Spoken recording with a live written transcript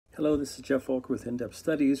Hello, this is Geoff with In-Depth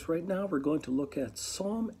Studies. Right now we're going to look at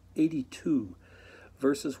Psalm 82,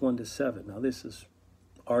 verses 1 to 7. Now this is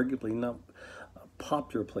arguably not a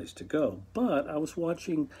popular place to go, but I was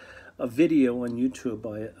watching a video on YouTube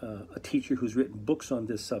by a teacher who's written books on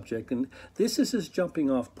this subject, and this is his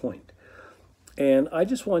jumping off point. And I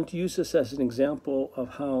just want to use this as an example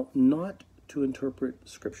of how not to interpret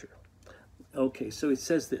Scripture. Okay, so it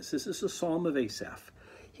says this is a Psalm of Asaph.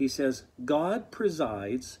 He says, God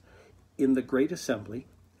presides in the great assembly.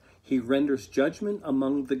 He renders judgment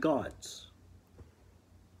among the gods.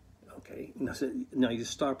 Okay, now you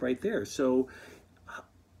just stop right there. So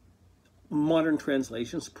modern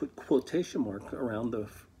translations put quotation mark around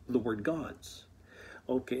the word gods.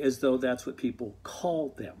 Okay, as though that's what people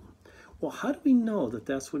call them. Well, how do we know that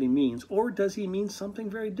that's what he means? Or does he mean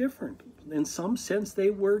something very different? In some sense,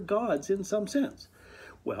 they were gods in some sense.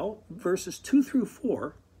 Well, verses 2 through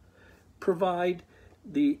 4 provide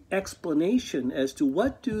the explanation as to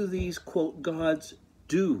what do these, quote, gods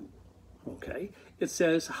do. Okay, it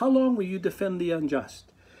says, how long will you defend the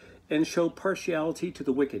unjust and show partiality to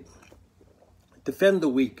the wicked? Defend the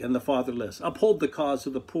weak and the fatherless. Uphold the cause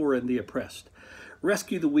of the poor and the oppressed.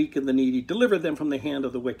 Rescue the weak and the needy. Deliver them from the hand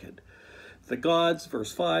of the wicked. The gods,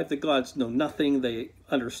 verse 5, the gods know nothing. They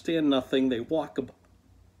understand nothing. They walk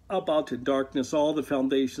about in darkness. All the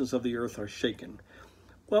foundations of the earth are shaken.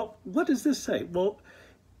 Well, what does this say? Well,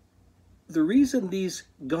 the reason these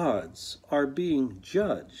gods are being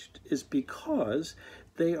judged is because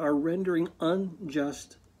they are rendering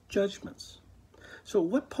unjust judgments. So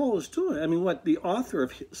what Paul is doing, what the author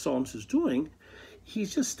of Psalms is doing,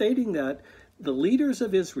 he's just stating that the leaders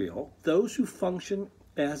of Israel, those who function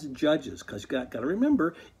as judges, because you got to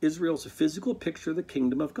remember, Israel's a physical picture of the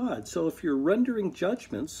kingdom of God. So if you're rendering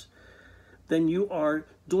judgments, then you are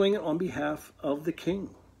doing it on behalf of the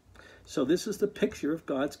king. So this is the picture of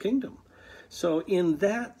God's kingdom. So in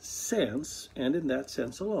that sense, and in that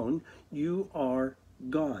sense alone, you are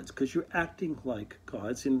gods, because you're acting like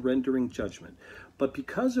gods in rendering judgment. But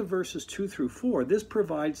because of verses 2 through 4, this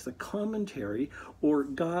provides the commentary, or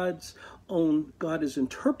God is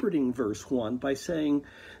interpreting verse 1 by saying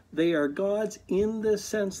they are gods in the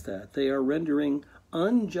sense that they are rendering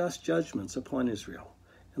unjust judgments upon Israel,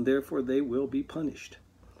 and therefore they will be punished.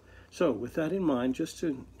 So with that in mind, just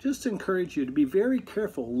to encourage you to be very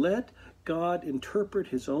careful. Let God interpret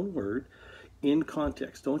his own word in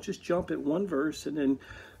context. Don't just jump at one verse and then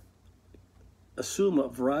assume a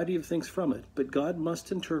variety of things from it, but God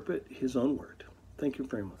must interpret his own word. Thank you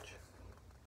very much.